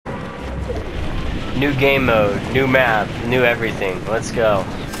New game mode, new map, new everything. Let's go.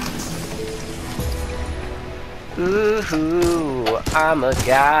 Ooh, I'm a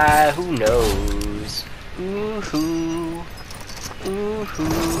guy who knows. Ooh, ooh,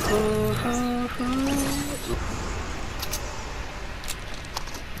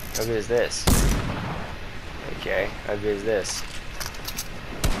 how good is this? Okay, how good is this?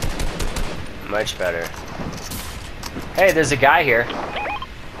 Much better. Hey, there's a guy here.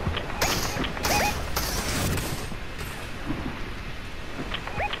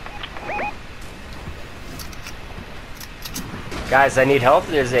 Guys, I need help.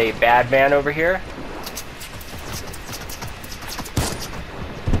 There's a bad man over here.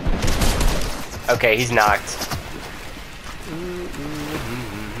 Okay, he's knocked.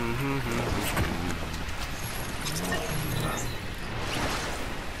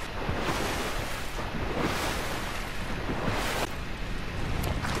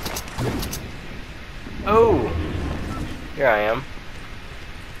 Oh! Here I am.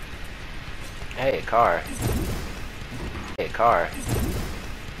 Hey, car. Hey, car.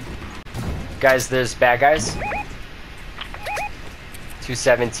 Guys, there's bad guys.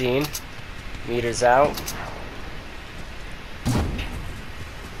 217 meters out.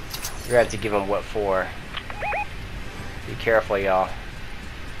 You're gonna have to give him what for. Be careful, y'all.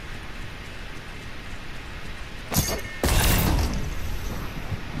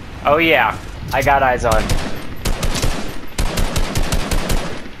 Oh yeah, I got eyes on.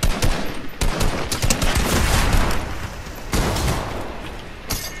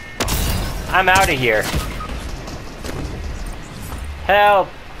 I'm out of here. Help!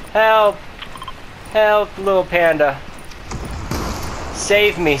 Help! Help, little panda.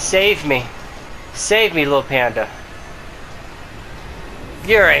 Save me, save me. Save me, little panda.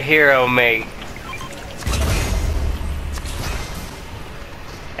 You're a hero, mate.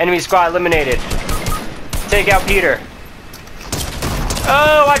 Enemy squad eliminated. Take out Peter.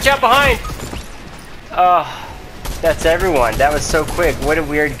 Oh, watch out behind! Oh, that's everyone. That was so quick. What a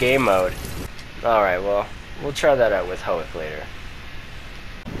weird game mode. Alright, well, we'll try that out with Hoek later.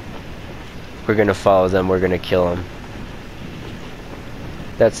 We're gonna follow them, we're gonna kill them.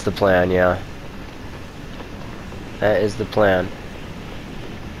 That's the plan, yeah. That is the plan.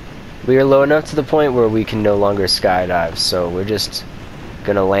 We are low enough to the point where we can no longer skydive, so we're just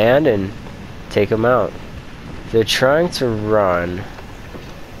gonna land and take them out. They're trying to run.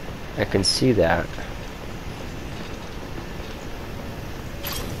 I can see that.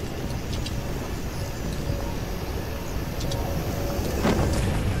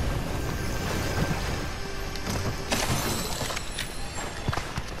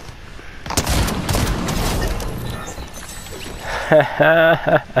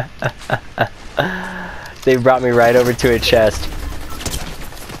 They brought me right over to a chest.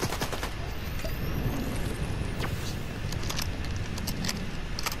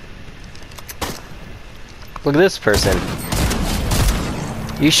 Look at this person.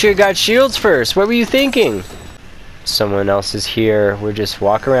 You should have got shields first. What were you thinking? Someone else is here. We're just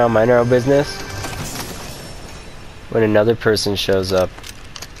walking around, minding our own business. When another person shows up.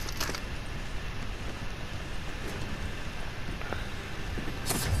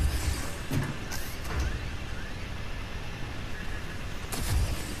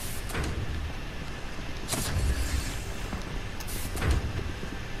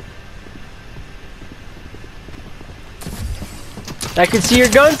 I can see your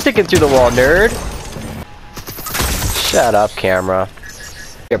gun sticking through the wall, nerd. Shut up, camera.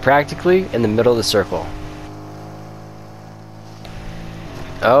 You're practically in the middle of the circle.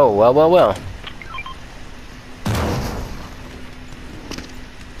 Oh, well, well, well.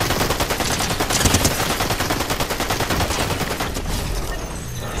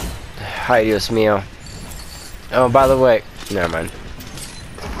 Ay, Dios mío. Oh, by the way, never mind.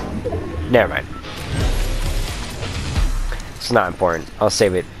 Never mind. It's not important. I'll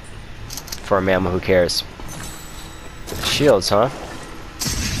save it for a mammal who cares. Shields, huh?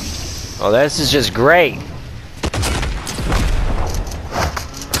 Oh, this is just great.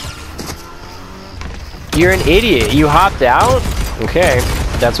 You're an idiot. You hopped out? Okay,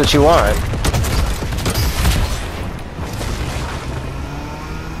 that's what you want.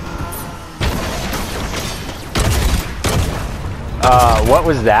 What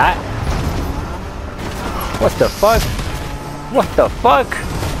was that? What the fuck? What the fuck?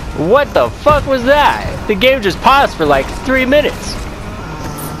 What the fuck was that? The game just paused for like 3 minutes.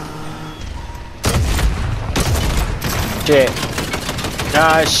 Shit.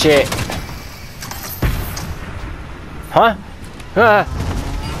 Ah, shit. Huh?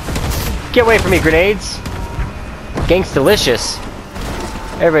 Get away from me, grenades. Gangsta-licious.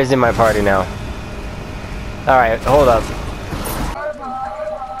 Everybody's in my party now. Alright, hold up.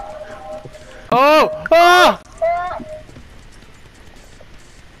 Oh! Oh!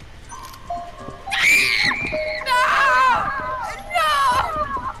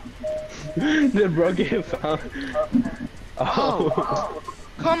 Did bro get found? Oh.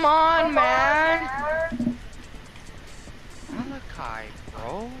 Come on, man. Malachi,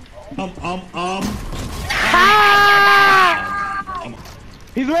 bro.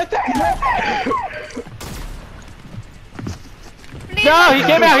 He's right there! No, he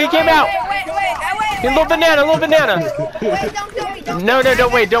came out, he came out! Wait, A little banana, a little banana! wait, don't kill me, don't No, no,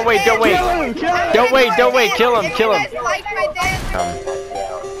 don't wait, don't wait, don't wait! Don't wait, don't wait, kill him, kill him! If you guys like my dance,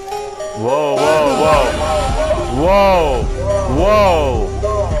 Whoa, whoa, whoa! Whoa! Whoa!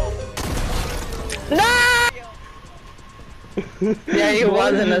 Yeah, he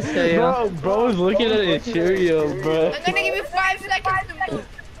wasn't a cereal. Bro was looking at his Cheerio, bro. I'm gonna give you 5 seconds to move.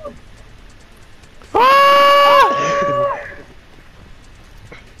 Ah!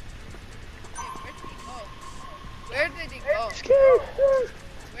 Where did he go?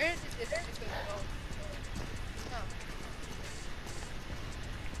 Where did this chicken go?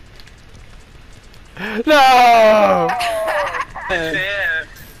 No! Hey,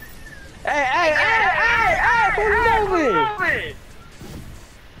 who's moving?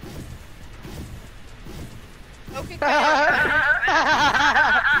 Okay,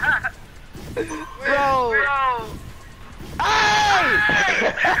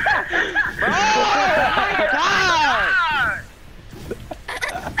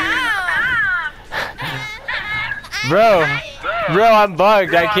 Bro. Bro, I'm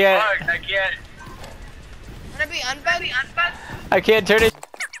bugged. I can't. Wanna be unbugged? I can't turn it.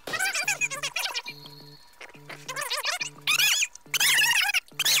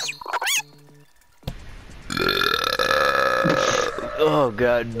 Oh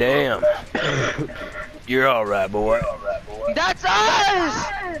god damn. You're alright, boy. That's us!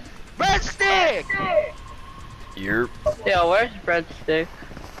 Breadstick! You're. Yo, where's breadstick?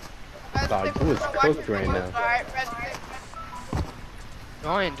 Dog, who is cooked right now? Alright, breadstick.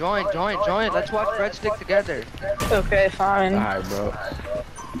 Join. Let's watch Breadstick together. Okay, fine. Alright, bro.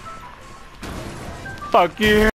 Fuck you.